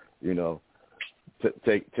to,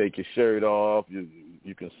 take your shirt off.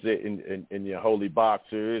 You can sit in your holy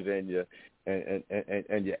boxers and your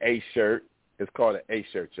A shirt. It's called an A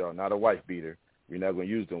shirt, y'all, not a wife beater. We're not going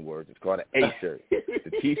to use them words. It's called an A shirt.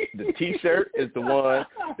 The T-shirt is the one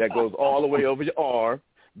that goes all the way over your arm.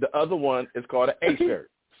 The other one is called an A shirt.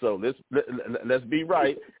 So let's be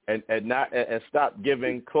right and stop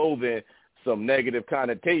giving clothing some negative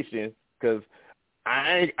connotation because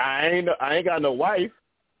I ain't got no wife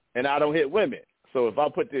and I don't hit women. So if I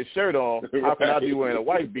put this shirt on, how can I be wearing a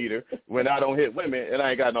wife beater when I don't hit women and I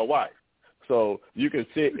ain't got no wife? So you can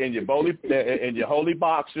sit in your holy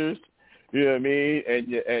boxers, you know what I mean, and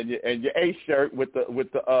your A shirt with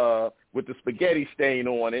the spaghetti stain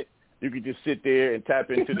on it. You can just sit there and tap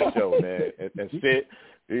into the show, man, and sit.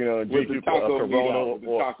 With the taco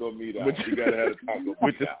meat out. You gotta have a taco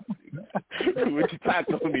meat out. With your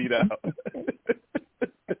taco meat out.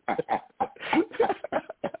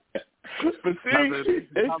 But see,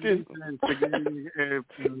 it's just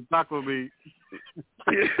taco meat.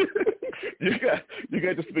 You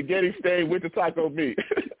got the spaghetti stain with the taco meat.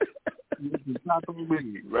 Taco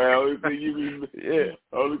meat. Well, only thing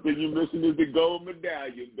you're missing is the gold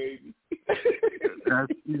medallion, baby.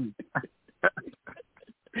 That's you.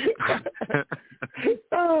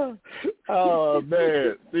 Oh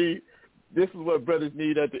man, see, this is what brothers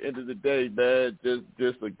need at the end of the day, man.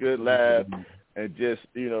 Just a good laugh and just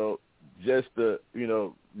to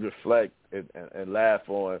reflect and laugh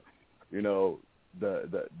on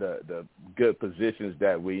the good positions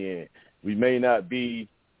that we in. We may not be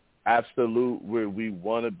absolute where we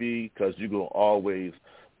want to be, because you're going to always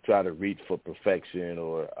try to reach for perfection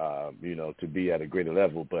or, to be at a greater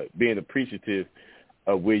level. But being appreciative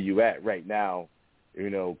of where you at right now,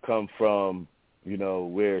 come from,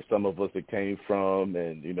 where some of us have came from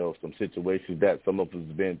and, some situations that some of us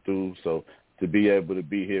have been through. So to be able to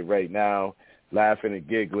be here right now, laughing and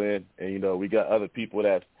giggling, and, we got other people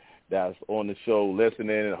that's on the show listening,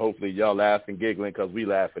 and hopefully y'all laughing and giggling because we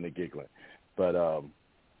laughing and giggling. But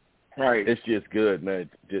right, it's just good, man,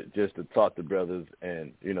 just to talk to brothers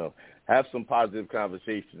and, have some positive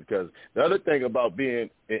conversations, because the other thing about being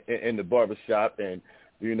in the barbershop and,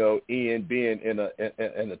 Ian being in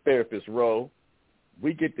a therapist role,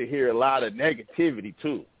 we get to hear a lot of negativity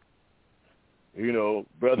too.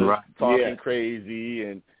 Brothers talking crazy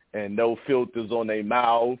and no filters on their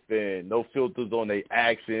mouth and no filters on their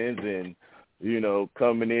actions, and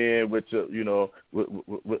coming in with your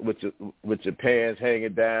with your pants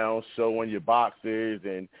hanging down, showing your boxers,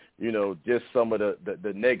 and just some of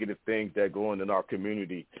the negative things that go on in our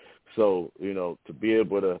community. So to be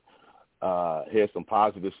able to hear some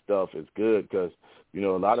positive stuff is good, because a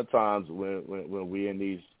lot of times when we in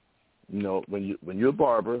these, when you're a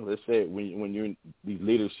barber, let's say when you're in these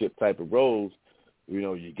leadership type of roles,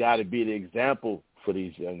 you got to be the example for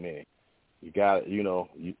these young men. You got,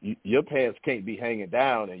 your pants can't be hanging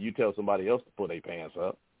down and you tell somebody else to pull their pants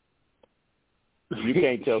up. You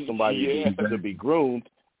can't tell somebody to be groomed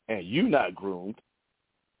and you not groomed.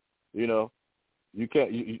 You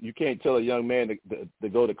can't tell a young man to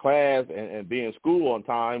go to class and be in school on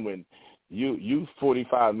time when you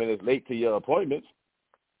 45 minutes late to your appointments.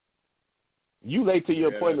 You late to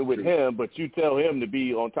your appointment with him, but you tell him to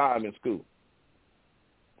be on time in school.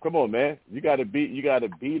 Come on, man. You gotta be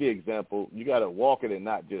the example. You gotta walk it and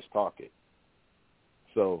not just talk it.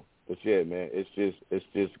 So, but yeah, man, it's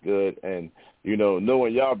just good. And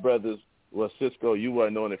knowing y'all brothers, well, Cisco, you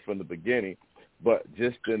weren't knowing it from the beginning, but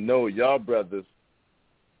just to know y'all brothers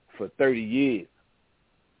for 30 years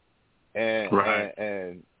and be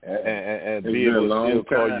able to still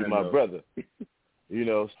call you my brother.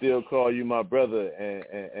 Still call you my brother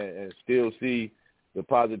and still see the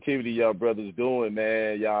positivity y'all brothers doing,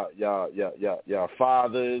 man. Y'all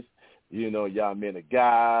fathers, y'all men of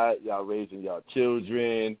God, y'all raising y'all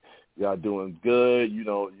children, y'all doing good,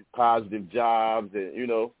 positive jobs,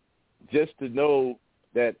 and, just to know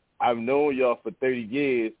that I've known y'all for 30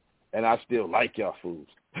 years and I still like y'all fools.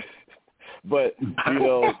 But,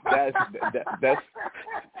 that's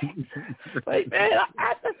like, man,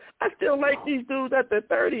 I still like these dudes after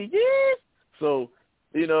 30 years. So,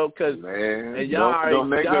 because don't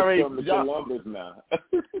make us come to Columbus now.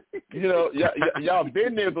 Y'all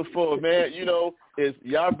been there before, man. It's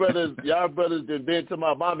y'all brothers done been to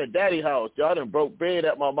my mom and daddy house. Y'all done broke bread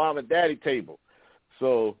at my mom and daddy table.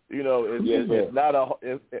 So it's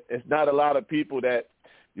not a lot of people that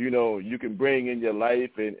you can bring in your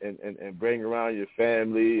life and bring around your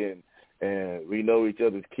family, and we know each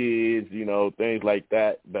other's kids, things like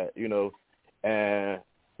that. But and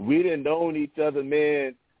we didn't known each other,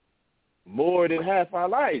 man, more than half our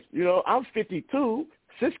lives. I'm 52.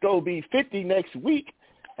 Cisco be 50 next week,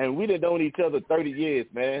 and we didn't known each other 30 years,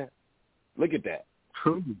 man. Look at that.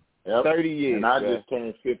 True. Yep. 30 years. And I just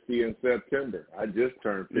turned 50 in September. In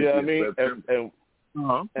September.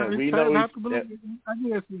 And we know I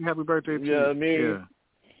guess happy birthday to you. You know what I mean?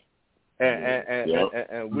 Yeah.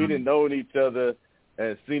 And we didn't know each other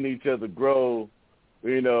and seen each other grow,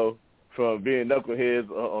 from being knuckleheads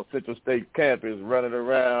on Central State campus, running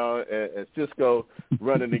around, and Cisco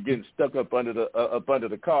running and getting stuck up under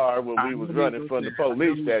the car when we was running from the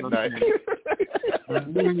police that night. I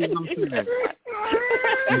knew you was going to say that.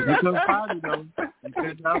 You took party, though. You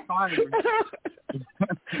said y'all party.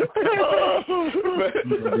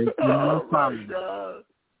 Oh, my God.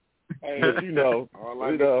 Hey, all I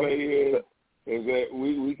can say is that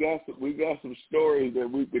we got some stories that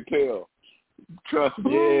we could tell. Trust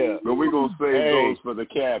me. Yeah. But we're going to save those for the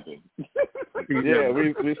cabin. Yeah,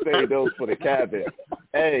 we save those for the cabin.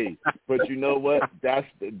 Hey, but you know what? That's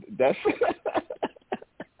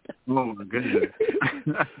oh, my goodness.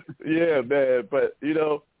 Yeah, man. But,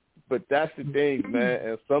 but that's the thing, man.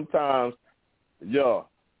 And sometimes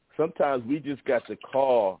we just got to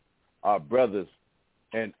call our brothers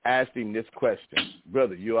and ask him this question.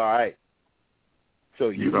 Brother, you all right? So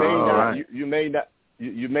you may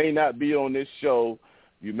not be on this show.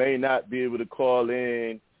 You may not be able to call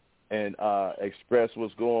in and express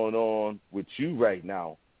what's going on with you right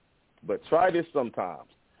now. But try this sometimes.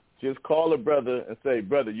 Just call a brother and say,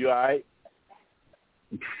 brother, you all right?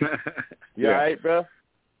 You all right, bro?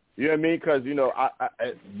 You know what I mean? Because,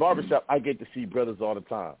 at barbershop, I get to see brothers all the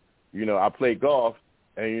time. I play golf,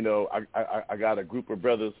 and, I got a group of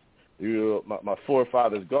brothers, my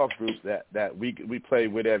forefathers golf group that we play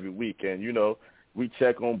with every week. And, we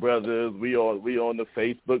check on brothers. We on the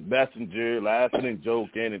Facebook Messenger, laughing and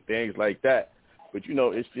joking and things like that. But,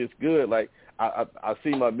 it's just good. Like, I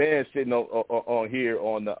see my man sitting on here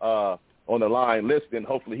on the line listening.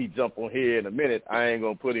 Hopefully he jump on here in a minute. I ain't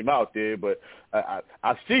going to put him out there, but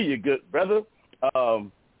I see you, good brother.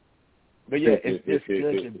 But, yeah, it's just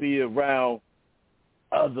good to be around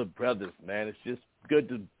other brothers, man. It's just good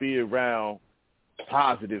to be around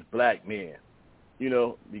positive black men,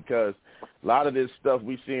 because a lot of this stuff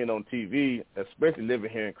we seeing on TV, especially living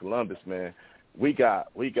here in Columbus, man, we got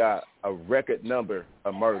a record number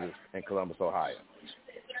of murders in Columbus, Ohio.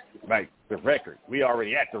 Like the record. We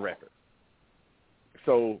already at the record.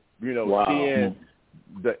 So, wow. Seeing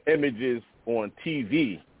the images on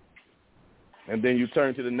TV, and then you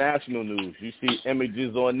turn to the national news, you see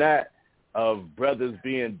images on that of brothers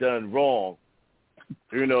being done wrong,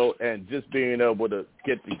 and just being able to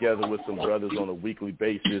get together with some brothers on a weekly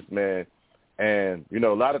basis, man. And, a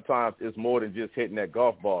lot of times it's more than just hitting that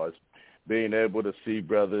golf ball. It's being able to see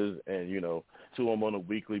brothers and, to them on a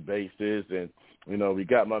weekly basis. And, we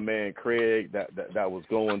got my man Craig that was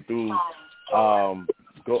going through the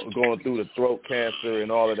throat cancer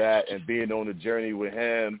and all of that, and being on the journey with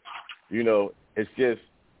him,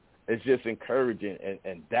 it's just encouraging,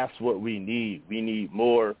 and that's what we need. We need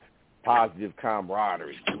more positive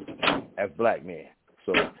camaraderie as black men.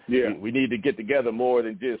 So we need to get together more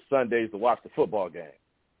than just Sundays to watch the football game.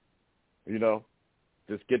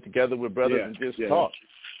 Just get together with brothers and just talk.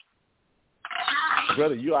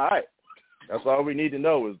 Brother, you all right? That's all we need to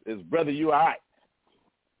know is brother, you all right?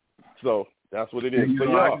 So that's what it is. So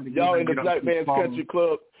y'all in the Black Man's Country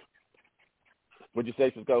Club. What'd you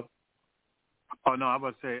say, Cisco? Oh, no, I'm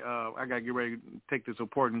about to say, I got to get ready to take this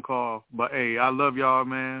important call. But, hey, I love y'all,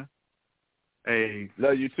 man. Hey.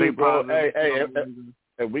 Love you too, bro. Hey,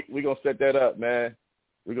 we going to set that up, man.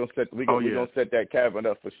 We're going to set that cabin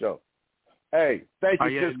up for sure. Hey, thank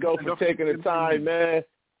you, Cisco, for taking the time, man.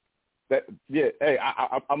 Hey,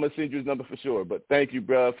 I'm going to send you his number for sure. But thank you,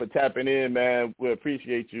 bro, for tapping in, man. We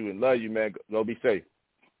appreciate you and love you, man. Go be safe.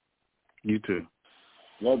 You too.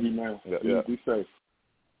 Love you, man. Yeah. Be safe.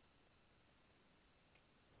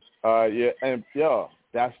 And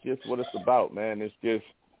that's just what it's about, man. It's just,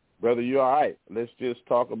 brother, you all right? Let's just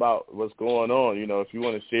talk about what's going on. If you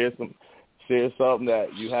want to share something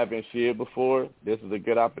that you haven't shared before, this is a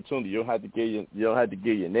good opportunity. You don't have to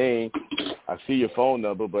give your name. I see your phone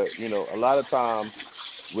number, but a lot of times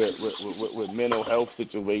with mental health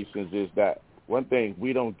situations is that one thing,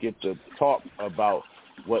 we don't get to talk about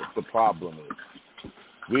what the problem is.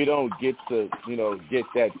 We don't get to, get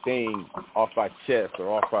that thing off our chest or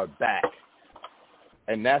off our back.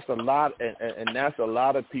 And that's a lot, and that's a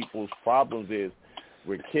lot of people's problems is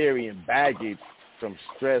we're carrying baggage from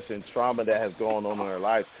stress and trauma that has gone on in our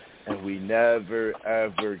life, and we never,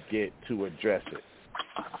 ever get to address it.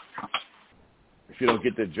 If you don't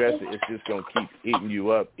get to address it, it's just going to keep eating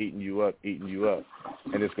you up. And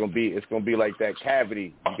it's going to be like that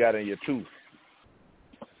cavity you got in your tooth.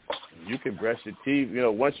 You can brush your teeth.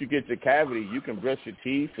 Once you get your cavity, you can brush your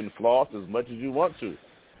teeth and floss as much as you want to.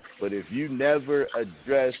 But if you never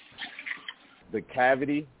address the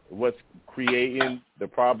cavity, what's creating the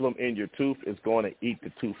problem in your tooth is going to eat the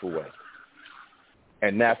tooth away.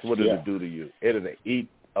 And that's what it'll do to you. It'll eat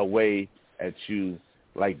away at you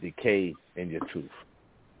like decay in your tooth.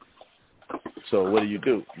 So what do? You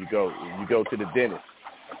go to the dentist.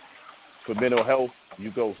 For mental health,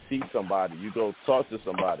 you go see somebody. You go talk to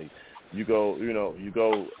somebody. You go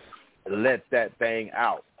let that thing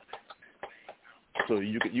out. So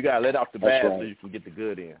you got to let out the bad so you can get the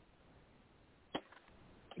good in.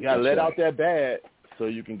 You got to let out that bad so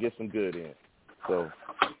you can get some good in. So,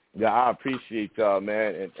 I appreciate y'all,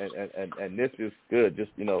 man, and this is good.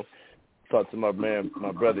 Just, talked to my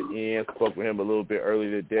brother Ian, spoke with him a little bit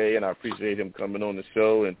earlier today, and I appreciate him coming on the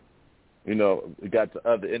show. And, we got the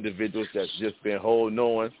other individuals that's just been holding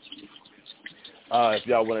on. If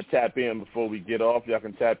y'all want to tap in before we get off, y'all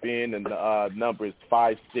can tap in, and the number is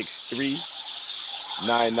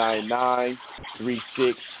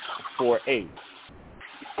 563-999-3648.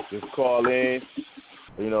 Just call in,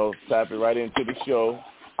 tap it right into the show,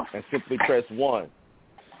 and simply press 1.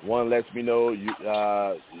 1 lets me know you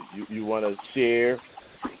want to share,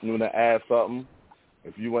 you want to ask something.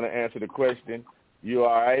 If you want to answer the question, you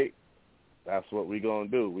all right? That's what we're going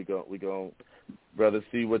to do. We going brother,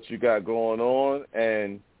 see what you got going on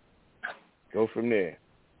and go from there.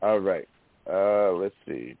 All right. Let's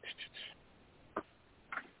see.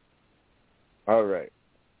 All right.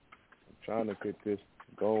 Trying to get this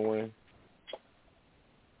going.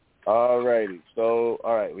 All righty. So,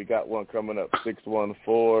 all right, we got one coming up,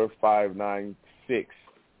 614-596.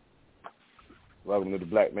 Welcome to the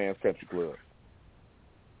Black Man's Country Club.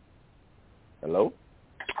 Hello?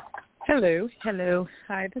 Hello.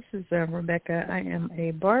 Hi, this is Rebecca. I am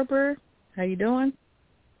a barber. How you doing?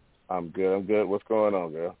 I'm good. What's going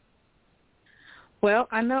on, girl? Well,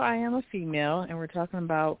 I know I am a female, and we're talking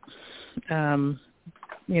about, men,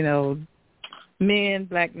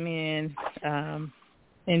 black men,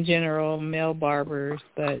 in general, male barbers.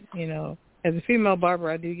 But, as a female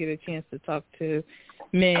barber, I do get a chance to talk to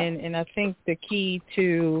men, and I think the key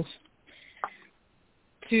to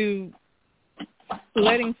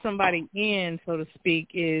letting somebody in, so to speak,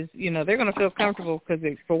 is, they're going to feel comfortable because,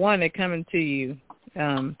 for one, they're coming to you.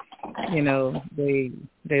 They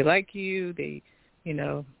like you, they,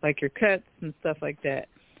 like your cuts and stuff like that.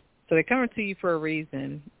 So they're coming to you for a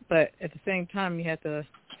reason, but at the same time, you have to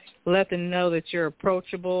let them know that you're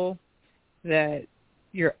approachable, that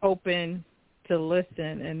you're open to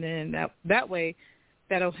listen, and then that way,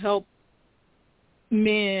 that'll help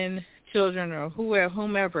men, children, or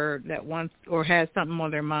whomever that wants or has something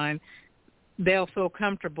on their mind. They'll feel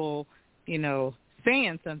comfortable,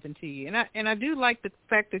 saying something to you. And I do like the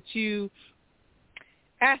fact that you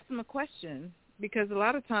ask them a question, because a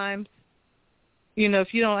lot of times,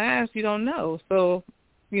 if you don't ask, you don't know. So,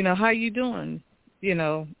 how you doing?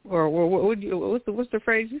 Or what's the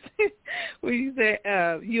phrase you say? When you say,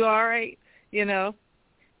 you all right? Yep.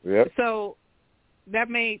 So they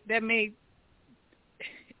may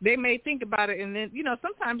think about it, and then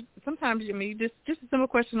sometimes just a simple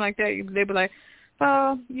question like that, they be like,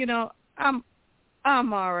 oh,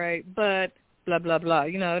 I'm all right, but blah blah blah,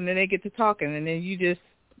 and then they get to talking, and then you just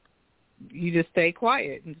stay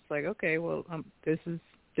quiet and just like, okay, well, this is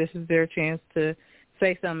their chance to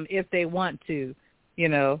say something if they want to,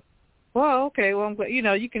 Well, okay, well, I'm glad,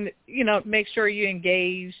 you can, make sure you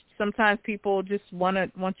engage. Sometimes people just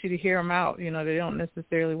want you to hear them out. They don't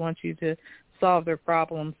necessarily want you to solve their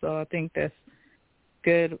problems. So I think that's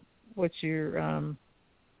good what you're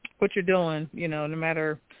doing. No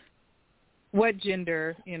matter what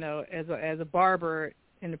gender, as a barber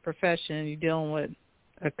in the profession, you're dealing with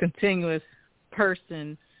a continuous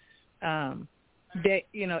person.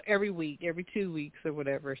 Every week, every 2 weeks or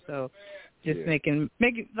whatever. So just making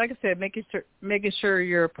like I said, making sure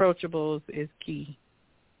you're approachable is key.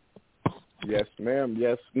 Yes, ma'am.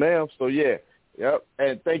 So yep.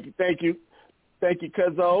 And thank you,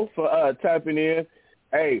 Cuzzo, for tapping in.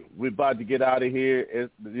 Hey, we're about to get out of here.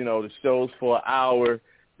 It's, the show's for an hour.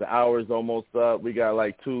 The hour's almost up. We got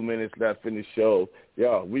like 2 minutes left in the show.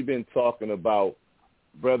 We've been talking about,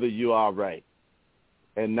 brother, you all right.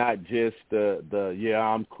 And not just the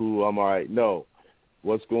I'm cool, I'm all right. No.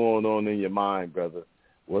 What's going on in your mind, brother?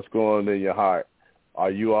 What's going on in your heart? Are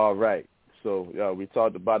you all right? So, we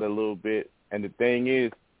talked about it a little bit. And the thing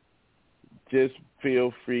is, just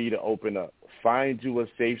feel free to open up. Find you a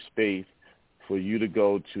safe space for you to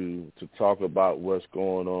go to talk about what's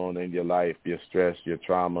going on in your life, your stress, your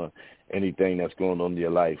trauma, anything that's going on in your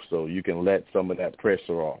life, so you can let some of that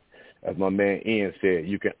pressure off. As my man Ian said,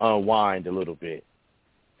 you can unwind a little bit.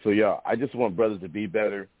 So, I just want brothers to be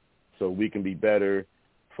better so we can be better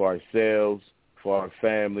for ourselves, for our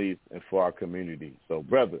families, and for our community. So,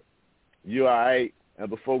 brother, you all right? And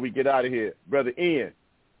before we get out of here, Brother Ian,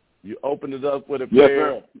 you opened it up with a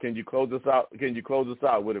prayer. Yes, Can you close us out?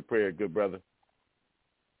 With a prayer, good brother?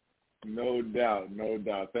 No doubt.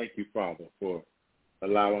 Thank you, Father, for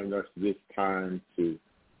allowing us this time to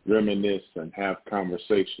reminisce and have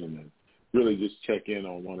conversation and really just check in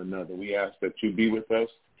on one another. We ask that you be with us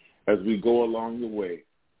as we go along the way,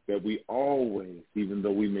 that we always, even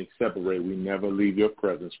though we may separate, we never leave your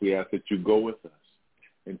presence. We ask that you go with us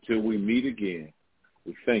until we meet again.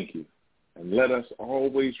 We thank you. And let us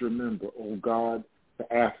always remember, oh God,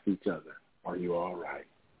 to ask each other, are you all right?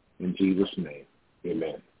 In Jesus' name,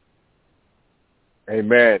 amen.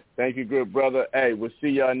 Amen. Thank you, good brother. Hey, we'll see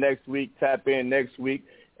y'all next week. Tap in next week,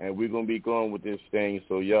 and we're going to be going with this thing.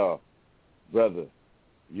 So, y'all, brother,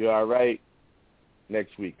 you all right?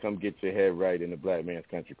 Next week, come get your head right in the Black Man's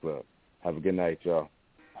Country Club. Have a good night, y'all.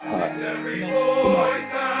 Good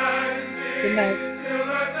night.